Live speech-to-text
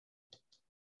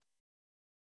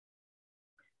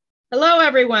Hello,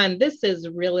 everyone. This is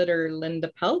Realtor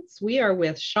Linda Peltz. We are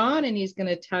with Sean, and he's going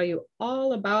to tell you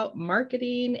all about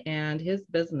marketing and his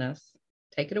business.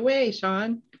 Take it away,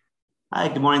 Sean. Hi,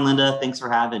 good morning, Linda. Thanks for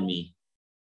having me.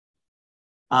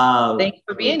 Thanks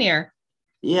for being here.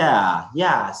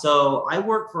 Yeah. So I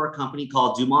work for a company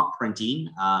called Dumont Printing.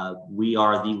 We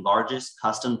are the largest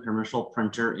custom commercial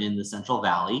printer in the Central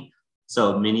Valley.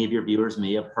 So many of your viewers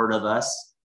may have heard of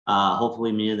us.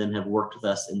 Hopefully, many of them have worked with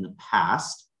us in the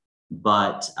past.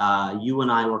 But you and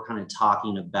I were kind of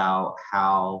talking about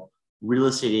how real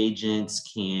estate agents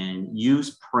can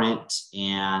use print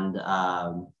and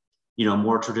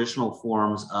more traditional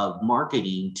forms of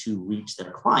marketing to reach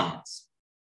their clients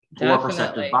or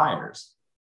prospective Definitely. buyers.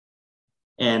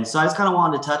 And so I just kind of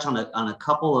wanted to touch on a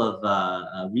couple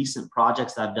of recent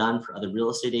projects that I've done for other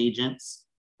real estate agents.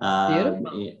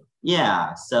 Beautiful.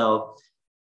 Yeah, so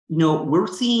we're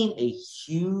seeing a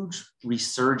huge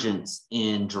resurgence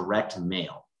in direct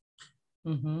mail.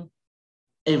 Mm-hmm.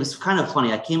 It was kind of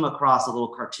funny. I came across a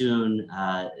little cartoon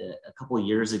a couple of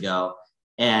years ago,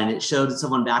 and it showed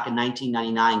someone back in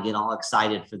 1999 getting all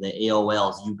excited for the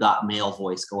AOL's "You Got Mail"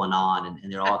 voice going on,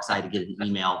 and they're all excited to get an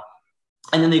email.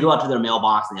 And then they go out to their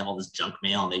mailbox and they have all this junk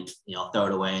mail, and they throw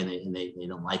it away, and they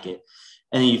don't like it.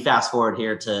 And then you fast forward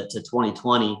here to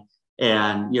 2020,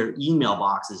 and your email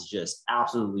box is just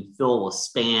absolutely filled with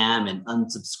spam and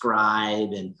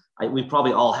unsubscribe. And we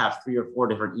probably all have 3 or 4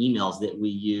 different emails that we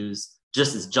use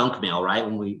just as junk mail, right?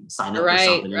 When we sign up for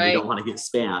something and we don't want to get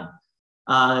spam.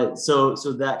 So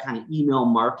that kind of email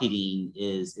marketing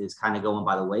is kind of going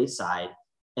by the wayside.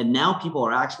 And now people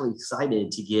are actually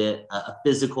excited to get a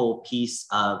physical piece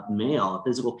of mail, a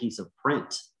physical piece of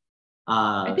print.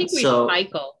 I think we So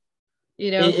cycle,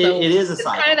 it so is a it's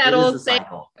kind of cycle. that It is a old saying,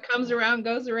 cycle. comes around,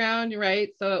 goes around, right?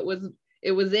 So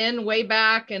it was in way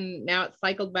back, and now it's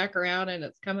cycled back around, and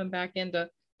it's coming back into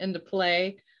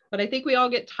play. But I think we all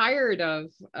get tired of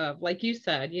like you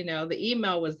said, the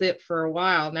email was it for a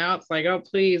while. Now it's like, oh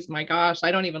please, my gosh,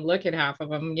 I don't even look at half of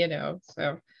them. So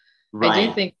I do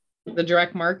Right. think the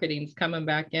direct marketing's coming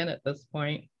back in at this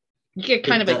point. You get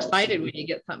kind It of does. excited when you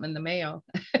get something in the mail.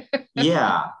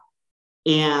 Yeah.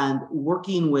 And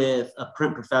working with a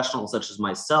print professional such as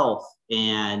myself,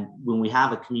 and when we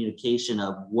have a communication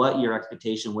of what your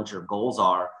expectation, what your goals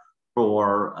are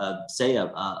for, say,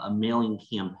 a mailing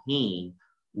campaign,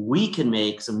 we can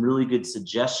make some really good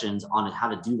suggestions on how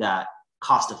to do that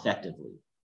cost effectively.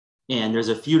 And there's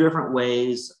a few different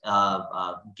ways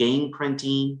of game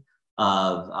printing,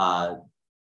 of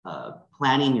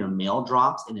planning your mail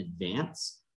drops in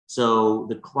advance. So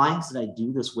the clients that I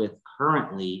do this with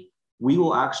currently, we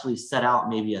will actually set out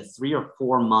maybe a 3 or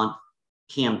 4 month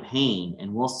campaign,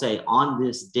 and we'll say on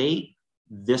this date,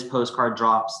 this postcard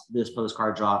drops, this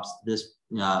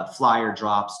flyer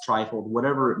drops, trifold,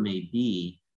 whatever it may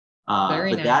be. Very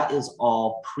But nice. that is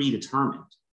all predetermined.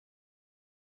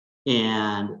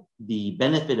 And the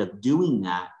benefit of doing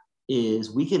that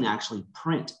is we can actually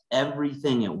print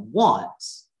everything at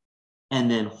once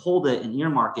and then hold it and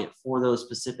earmark it for those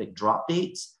specific drop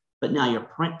dates. But now your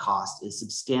print cost is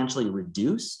substantially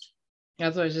reduced.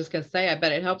 That's what I was just gonna say. I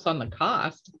bet it helps on the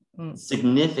cost. Mm.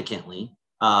 Significantly.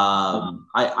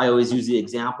 I always use the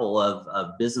example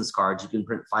of business cards. You can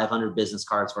print 500 business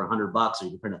cards for $100, or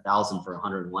you can print 1,000 for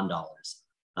 $101.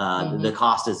 The Mhm.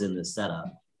 cost is in the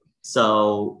setup.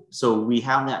 So we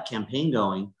have that campaign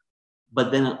going,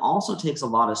 but then it also takes a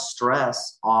lot of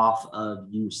stress off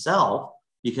of yourself,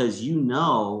 because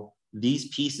these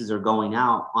pieces are going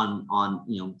out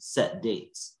on set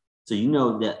dates. So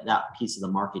that piece of the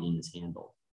marketing is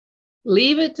handled.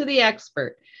 Leave it to the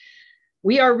expert.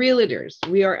 We are realtors.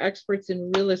 We are experts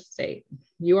in real estate.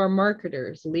 You are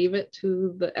marketers. Leave it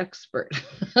to the expert.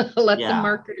 Let the Yeah.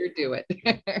 marketer do it.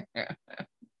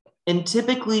 And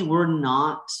typically we're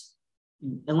not,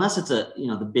 unless it's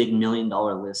the big $1 million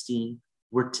listing,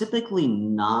 we're typically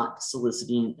not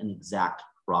soliciting an exact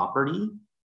property.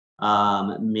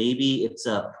 Maybe it's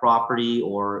a property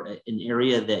or an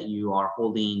area that you are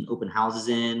holding open houses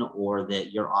in, or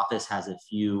that your office has a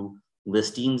few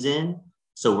listings in.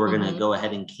 So we're going to go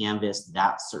ahead and canvas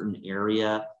that certain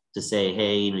area to say,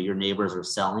 hey, your neighbors are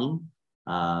selling.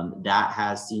 That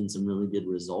has seen some really good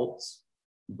results.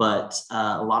 But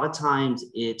a lot of times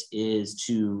it is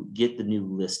to get the new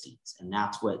listings. And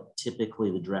that's what typically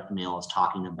the direct mail is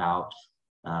talking about,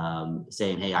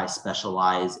 saying, hey, I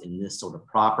specialize in this sort of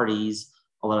properties.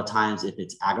 A lot of times, if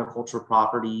it's agriculture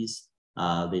properties,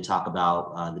 they talk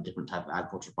about the different type of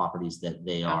agriculture properties that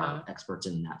they are experts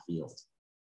in that field.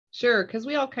 Sure, because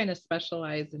we all kind of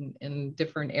specialize in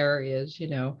different areas.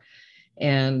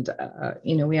 And,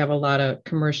 we have a lot of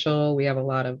commercial, we have a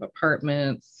lot of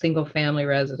apartments, single family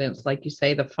residents, like you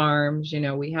say, the farms.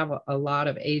 We have a lot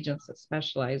of agents that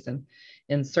specialize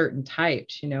in certain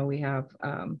types.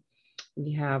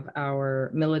 We have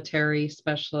our military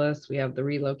specialists, we have the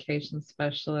relocation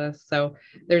specialists. So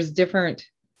there's different,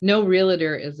 no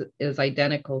realtor is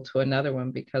identical to another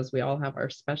one, because we all have our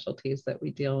specialties that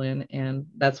we deal in, and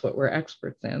that's what we're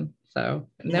experts in. So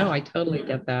no, I totally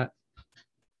get that.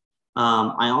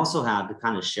 I also have to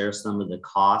kind of share some of the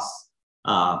costs.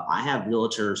 I have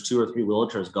realtors, 2 or 3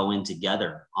 realtors going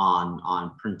together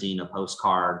on printing a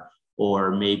postcard,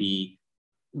 or maybe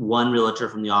one realtor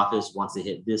from the office wants to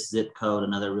hit this zip code,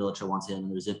 another realtor wants to hit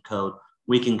another zip code.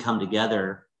 We can come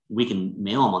together, we can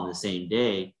mail them on the same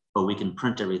day, but we can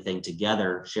print everything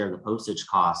together, share the postage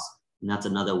costs. And that's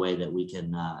another way that we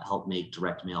can help make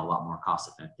direct mail a lot more cost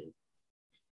effective.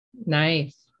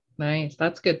 Nice.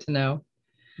 That's good to know.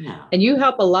 Yeah. And you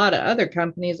help a lot of other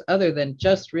companies other than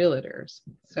just realtors.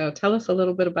 So tell us a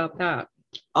little bit about that.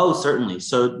 Oh, certainly.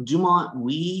 So Dumont,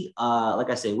 we, like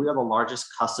I say, we are the largest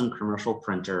custom commercial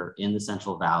printer in the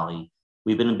Central Valley.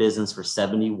 We've been in business for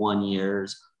 71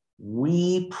 years.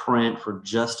 We print for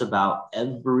just about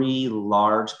every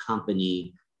large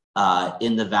company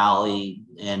in the Valley,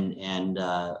 and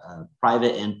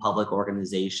private and public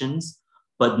organizations.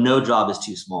 But no job is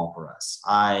too small for us.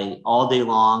 I all day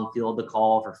long field the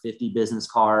call for 50 business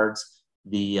cards.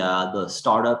 The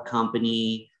startup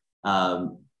company,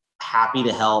 happy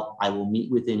to help. I will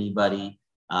meet with anybody.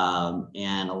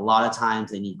 And a lot of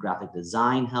times they need graphic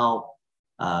design help.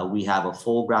 We have a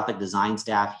full graphic design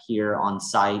staff here on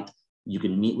site. You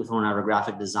can meet with one of our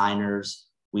graphic designers.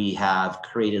 We have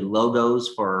created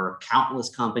logos for countless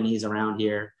companies around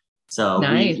here. So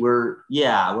nice. we're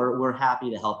happy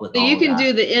to help with. So you can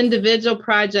do the individual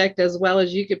project, as well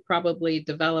as you could probably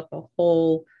develop a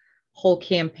whole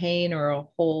campaign, or a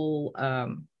whole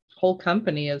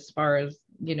company, as far as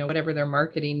whatever their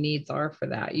marketing needs are for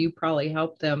that. You probably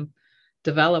help them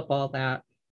develop all that.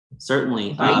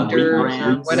 Certainly,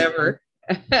 rebrands, or whatever.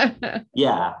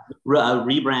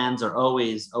 Rebrands are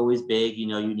always big.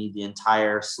 You need the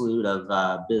entire slew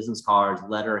of business cards,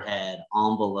 letterhead,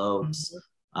 envelopes.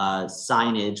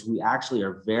 Signage. We actually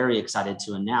are very excited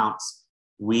to announce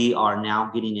we are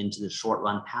now getting into the short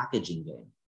run packaging game.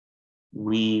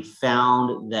 We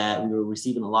found that we were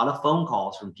receiving a lot of phone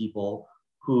calls from people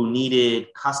who needed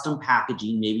custom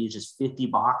packaging, maybe just 50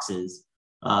 boxes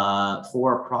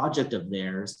for a project of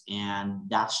theirs. And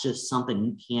that's just something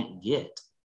you can't get,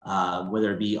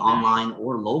 whether it be online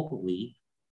or locally.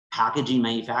 Packaging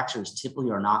manufacturers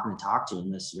typically are not going to talk to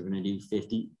unless you're going to do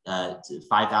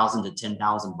 5,000 to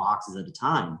 10,000 boxes at a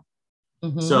time.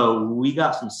 Mm-hmm. So we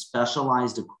got some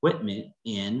specialized equipment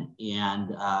in,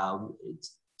 and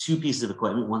it's 2 pieces of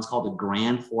equipment. One's called a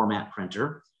grand format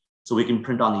printer. So we can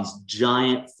print on these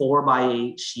giant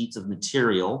 4x8 sheets of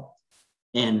material.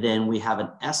 And then we have an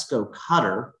Esco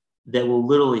cutter that will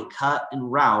literally cut and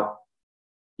route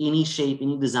any shape,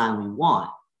 any design we want.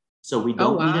 So we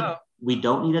don't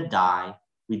need a die.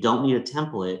 We don't need a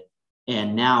template.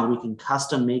 And now we can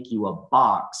custom make you a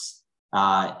box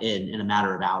in a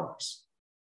matter of hours.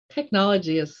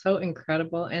 Technology is so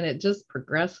incredible, and it just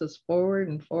progresses forward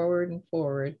and forward and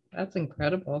forward. That's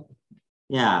incredible.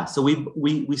 Yeah. So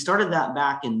we started that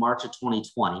back in March of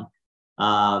 2020.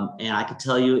 And I could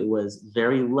tell you it was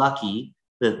very lucky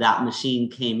that machine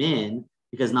came in,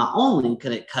 because not only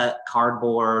could it cut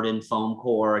cardboard and foam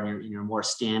core and your more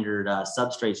standard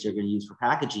substrates you're going to use for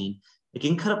packaging, it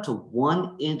can cut up to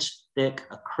 1 inch thick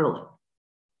acrylic.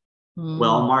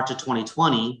 Well, March of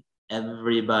 2020,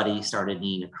 everybody started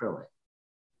needing acrylic.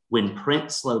 When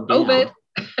print slowed down, COVID.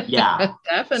 Yeah,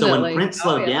 definitely. So when print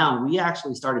slowed down, we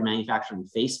actually started manufacturing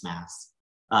face masks,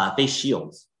 face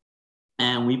shields,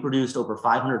 and we produced over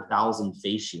 500,000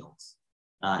 face shields.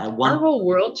 Our whole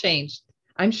world changed.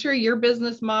 I'm sure your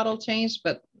business model changed,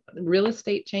 but real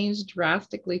estate changed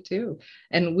drastically too.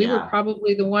 And we were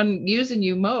probably the one using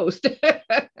you most,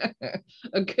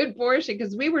 a good portion,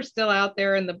 because we were still out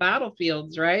there in the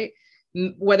battlefields, right?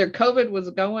 Whether COVID was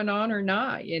going on or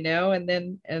not, and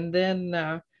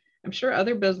then I'm sure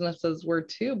other businesses were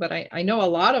too, but I know a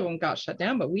lot of them got shut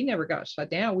down, but we never got shut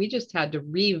down. We just had to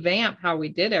revamp how we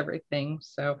did everything.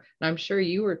 So I'm sure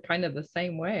you were kind of the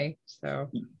same way. So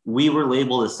we were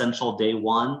labeled essential day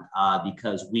one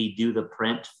because we do the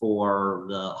print for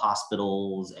the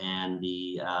hospitals and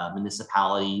the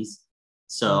municipalities.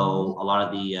 So a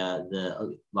lot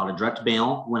of direct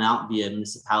mail went out via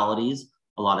municipalities,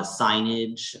 a lot of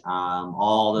signage,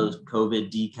 all those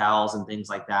COVID decals and things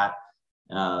like that.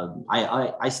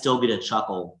 I still get a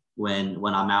chuckle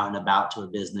when I'm out and about to a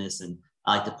business, and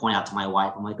I like to point out to my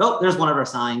wife, I'm like, oh, there's one of our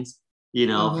signs.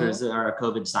 There's our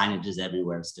COVID signage is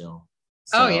everywhere still.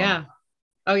 So, oh yeah.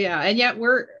 Oh yeah. And yet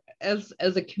we're as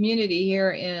a community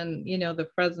here in, the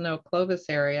Fresno Clovis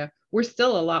area, we're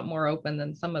still a lot more open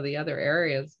than some of the other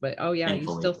areas. But oh yeah, you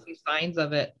thankfully. still see signs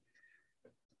of it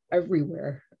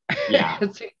everywhere. Yeah.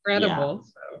 It's incredible.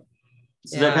 Yeah.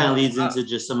 So yeah. that kind of leads into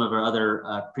just some of our other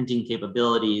printing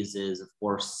capabilities is, of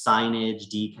course, signage,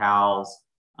 decals,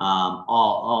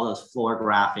 all those floor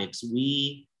graphics.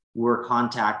 We were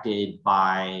contacted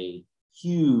by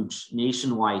huge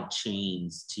nationwide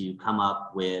chains to come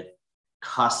up with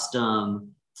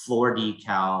custom floor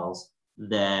decals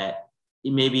that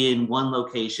maybe in one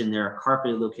location, they're a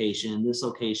carpeted location. In this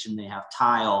location, they have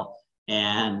tile.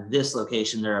 And this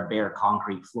location, they're a bare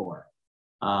concrete floor.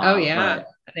 Oh yeah,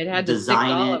 and it had to stick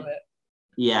all of it.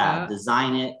 Yeah,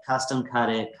 design it, custom cut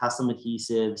it, custom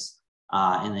adhesives,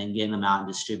 and then getting them out and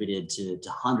distributed to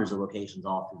hundreds of locations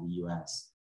all through the U.S.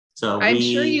 So I'm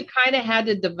sure you kind of had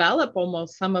to develop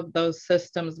almost some of those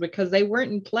systems because they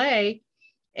weren't in play.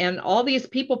 And all these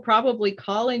people probably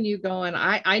calling you going,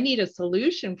 I need a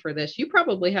solution for this. You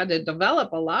probably had to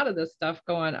develop a lot of this stuff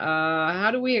going,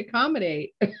 how do we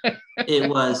accommodate? It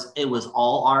was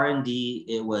all R&D.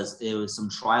 It was some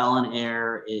trial and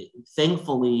error.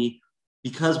 Thankfully,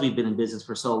 because we've been in business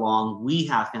for so long, we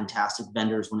have fantastic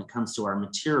vendors when it comes to our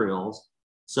materials.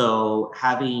 So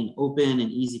having open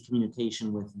and easy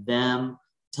communication with them,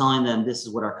 telling them this is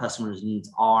what our customers'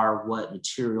 needs are, what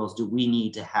materials do we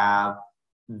need to have.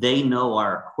 They know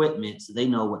our equipment, so they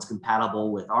know what's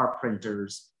compatible with our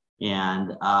printers. And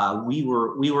we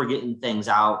were getting things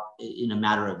out in a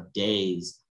matter of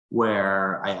days,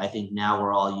 where I think now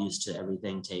we're all used to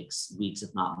everything takes weeks, if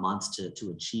not months, to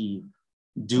achieve.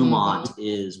 Dumont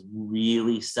is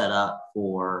really set up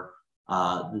for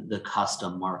the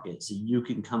custom market. So you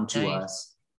can come to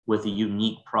us with a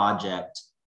unique project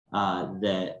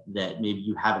that maybe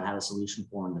you haven't had a solution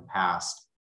for in the past.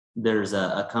 There's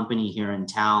a company here in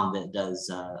town that does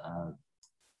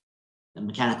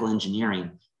mechanical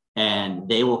engineering, and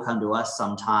they will come to us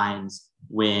sometimes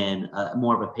when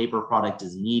more of a paper product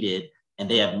is needed and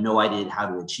they have no idea how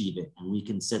to achieve it. And we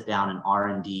can sit down in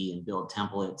R&D and build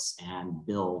templates and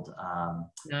build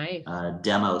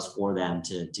demos for them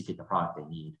to get the product they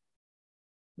need.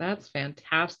 That's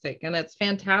fantastic. And it's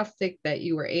fantastic that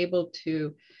you were able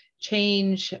to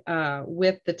change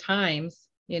with the times.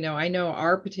 I know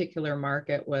our particular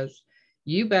market was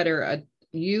you better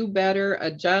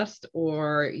adjust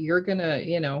or you're gonna,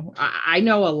 I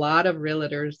know a lot of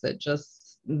realtors that just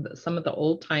some of the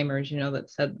old timers, that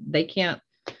said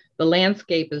the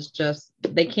landscape is just,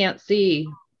 they can't see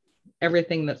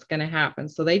everything that's going to happen.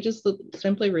 So they just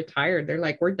simply retired. They're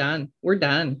like, we're done.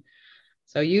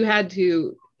 So you had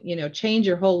to, change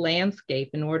your whole landscape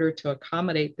in order to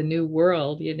accommodate the new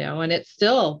world, and it's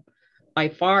still by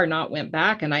far not went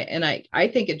back. And I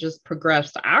think it just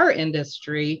progressed our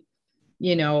industry.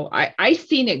 I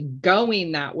seen it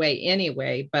going that way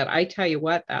anyway, but I tell you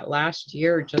what, that last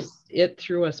year it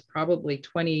threw us probably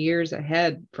 20 years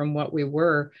ahead from what we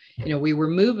were. We were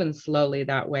moving slowly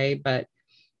that way, but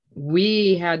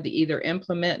we had to either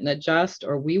implement and adjust,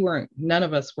 or none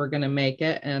of us were going to make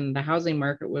it. And the housing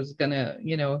market was going to,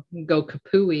 go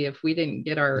kapooey if we didn't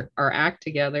get our act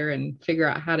together and figure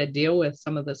out how to deal with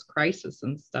some of this crisis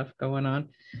and stuff going on.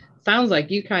 Sounds like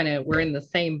you kind of were in the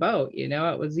same boat,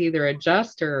 it was either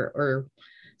adjust or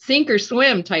sink or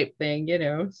swim type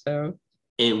thing, so.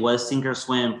 It was sink or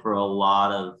swim for a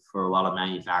lot of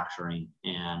manufacturing.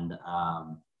 And,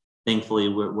 thankfully,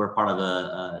 we're part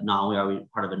of not only are we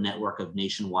part of a network of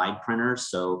nationwide printers,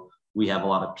 so we have a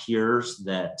lot of peers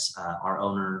that our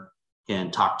owner can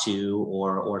talk to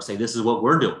or say, this is what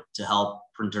we're doing to help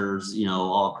printers,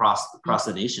 all across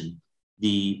the nation.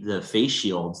 The face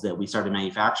shields that we started to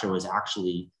manufacture was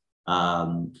actually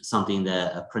something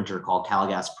that a printer called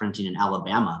Caligas Printing in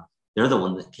Alabama, they're the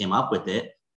one that came up with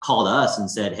it, called us and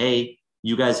said, hey,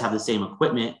 you guys have the same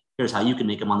equipment. Here's how you can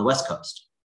make them on the West Coast.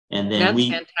 And then that's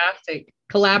fantastic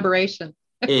collaboration.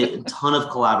 A ton of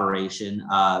collaboration,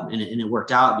 and it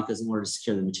worked out because in order to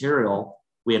secure the material,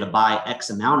 we had to buy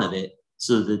X amount of it,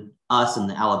 so that us and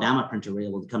the Alabama printer were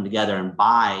able to come together and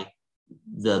buy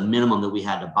the minimum that we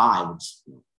had to buy, which is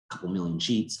a couple million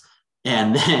sheets,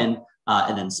 and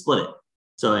then split it.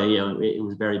 So it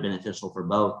was very beneficial for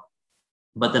both.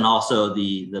 But then also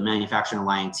the manufacturing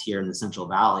alliance here in the Central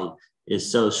Valley is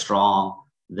so strong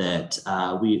that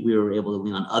we were able to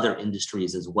lean on other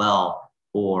industries as well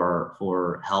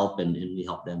for help, and we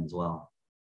help them as well.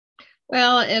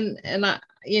 Well, and I,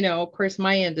 of course,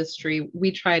 my industry,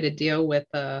 we try to deal with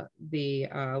the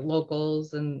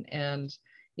locals and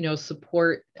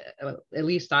support. At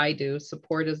least I do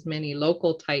support as many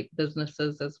local type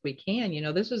businesses as we can.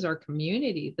 This is our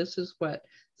community. This is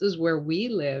where we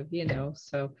live.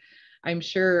 So I'm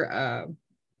sure.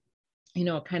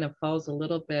 It kind of falls a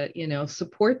little bit.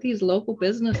 Support these local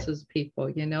businesses, people.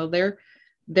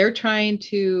 They're trying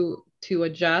to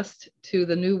adjust to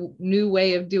the new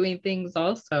way of doing things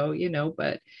also,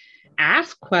 but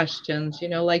ask questions,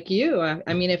 like you.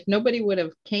 I mean, if nobody would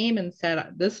have came and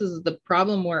said, this is the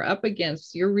problem we're up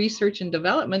against, your research and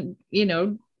development,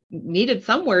 needed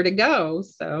somewhere to go.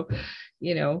 So,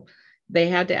 they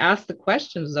had to ask the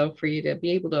questions though for you to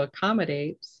be able to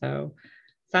accommodate. So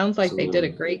sounds like Absolutely. They did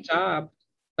a great job,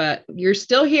 but you're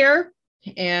still here.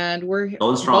 And we're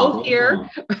both here.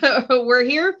 We're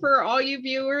here for all you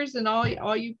viewers and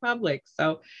all you public.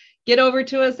 So get over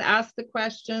to us, ask the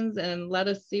questions, and let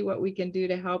us see what we can do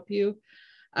to help you.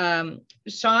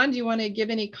 Sean, do you want to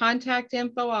give any contact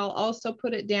info? I'll also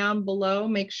put it down below.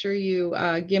 Make sure you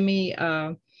give me,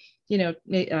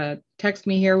 text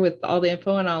me here with all the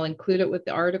info, and I'll include it with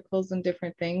the articles and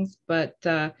different things. But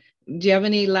do you have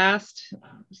any last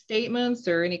statements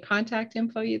or any contact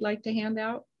info you'd like to hand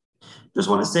out? Just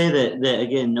want to say that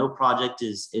again, no project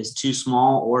is too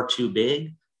small or too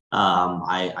big.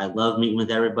 I love meeting with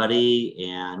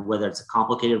everybody, and whether it's a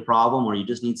complicated problem or you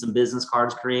just need some business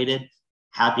cards created,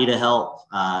 happy to help.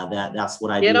 That's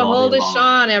what I do. Get a hold of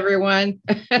Sean, everyone.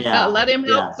 Yeah, let him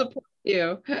help support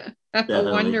you.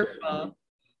 Wonderful.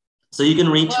 So you can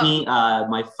reach me.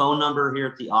 My phone number here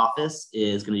at the office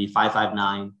is going to be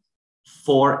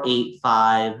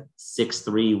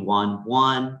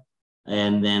 559-485-6311.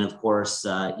 And then, of course,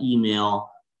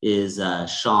 email is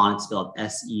Sean, it's spelled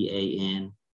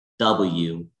SEANW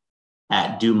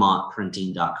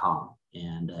 @DumontPrinting.com.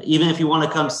 And even if you want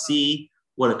to come see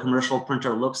what a commercial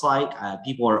printer looks like,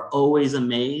 people are always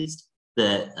amazed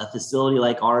that a facility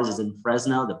like ours is in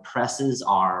Fresno. The presses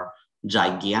are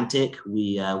gigantic.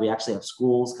 We actually have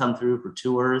schools come through for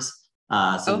tours,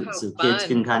 so kids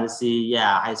can kind of see,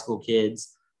 high school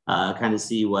kids. Kind of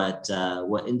see what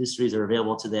industries are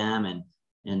available to them,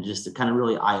 and just a kind of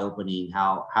really eye-opening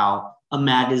how a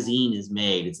magazine is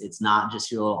made. It's not just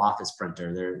your little office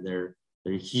printer. They're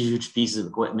huge pieces of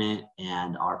equipment,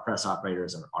 and our press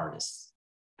operators are artists.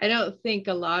 I don't think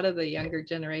a lot of the younger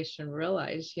generation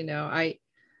realize,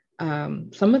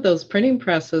 some of those printing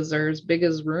presses are as big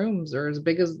as rooms or as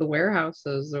big as the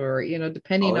warehouses, or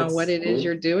depending on what it is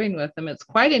you're doing with them. It's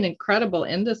quite an incredible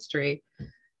industry.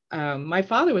 My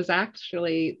father was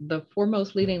actually the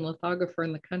foremost leading lithographer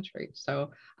in the country.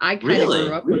 So I kind of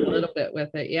grew up a little bit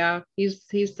with it. Yeah, he's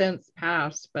since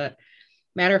passed. But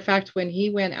matter of fact, when he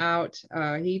went out,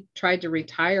 he tried to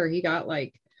retire. He got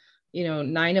 9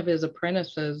 of his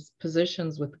apprentices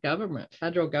positions with the government,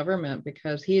 federal government,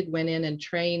 because he had went in and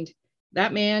trained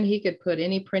that man. He could put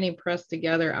any printing press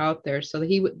together out there. So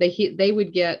he would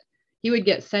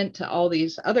get sent to all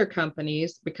these other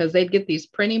companies because they'd get these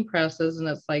printing presses, and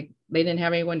it's like they didn't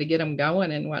have anyone to get them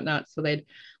going and whatnot. So they'd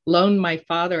loan my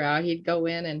father out. He'd go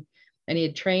in and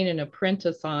he'd train an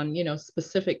apprentice on,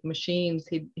 specific machines.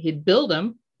 He'd build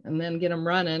them and then get them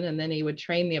running, and then he would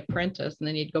train the apprentice, and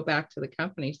then he'd go back to the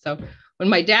company. So when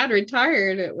my dad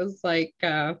retired, it was like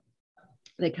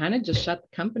they kind of just shut the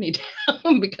company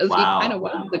down because he kind of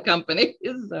was the company.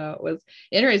 So it was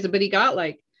interesting, but he got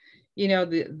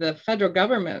the federal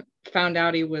government found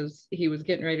out he was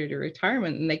getting ready to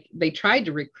retirement, and they tried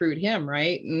to recruit him,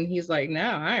 right? And he's like, no,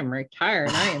 I'm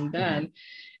retired, I am done.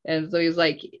 And so he's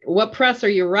like, what press are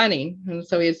you running? And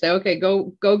so he'd say, okay,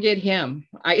 go get him.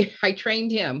 I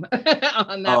trained him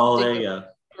on that. Oh, there you go.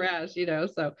 Press,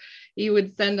 so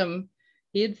he'd send them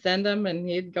and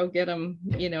he'd go get them,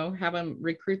 have them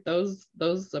recruit those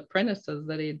apprentices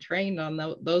that he had trained on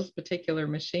those particular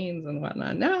machines and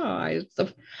whatnot. No,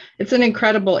 it's an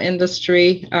incredible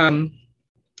industry.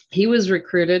 He was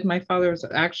recruited. My father was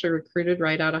actually recruited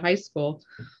right out of high school.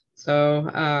 So,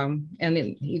 and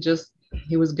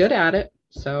he was good at it.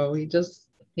 So he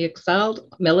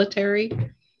excelled. Military.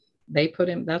 They put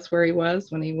him, that's where he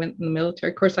was when he went in the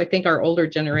military. Of course, I think our older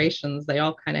generations, they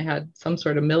all kind of had some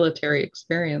sort of military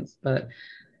experience, but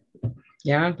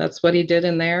yeah, that's what he did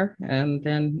in there. And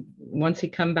then once he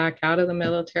come back out of the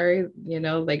military,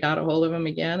 they got a hold of him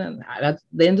again, and that's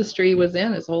the industry he was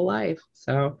in his whole life.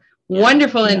 So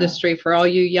wonderful industry for all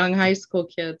you young high school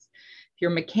kids. If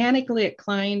you're mechanically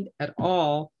inclined at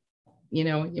all,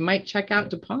 you might check out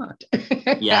DuPont.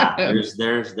 Yeah,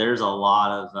 there's a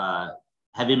lot of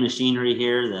heavy machinery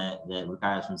here that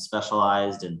requires some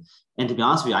specialized, and to be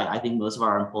honest with you, I think most of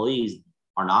our employees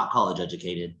are not college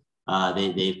educated.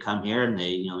 They've come here and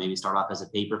they maybe start off as a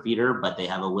paper feeder, but they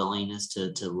have a willingness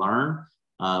to learn.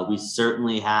 We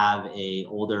certainly have a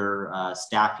older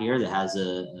staff here that has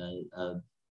a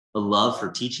love for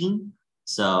teaching.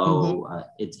 So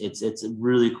it's a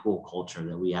really cool culture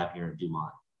that we have here at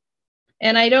Dumont.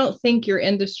 And I don't think your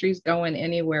industry's going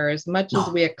anywhere. As much as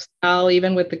we excel,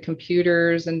 even with the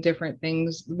computers and different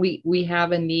things, we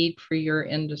have a need for your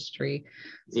industry.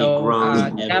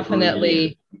 So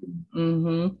definitely,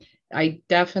 I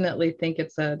definitely think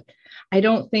I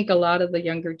don't think a lot of the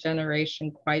younger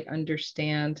generation quite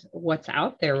understand what's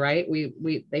out there, right?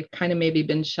 They've kind of maybe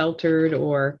been sheltered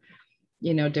or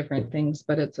different things,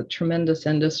 but it's a tremendous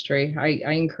industry.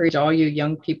 I encourage all you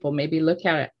young people, maybe look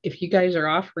at it. If you guys are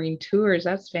offering tours,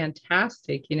 that's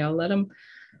fantastic. Let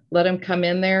them come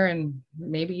in there, and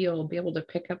maybe you'll be able to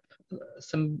pick up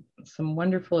some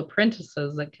wonderful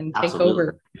apprentices that can take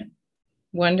over.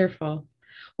 Wonderful.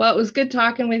 Well, it was good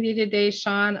talking with you today,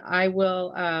 Sean. I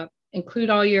will include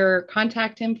all your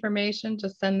contact information.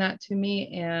 Just send that to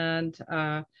me, and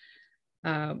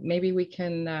maybe we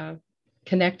can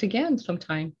connect again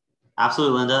sometime.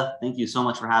 Absolutely, Linda. Thank you so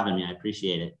much for having me. I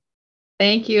appreciate it.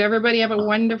 Thank you. Everybody have a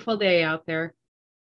wonderful day out there.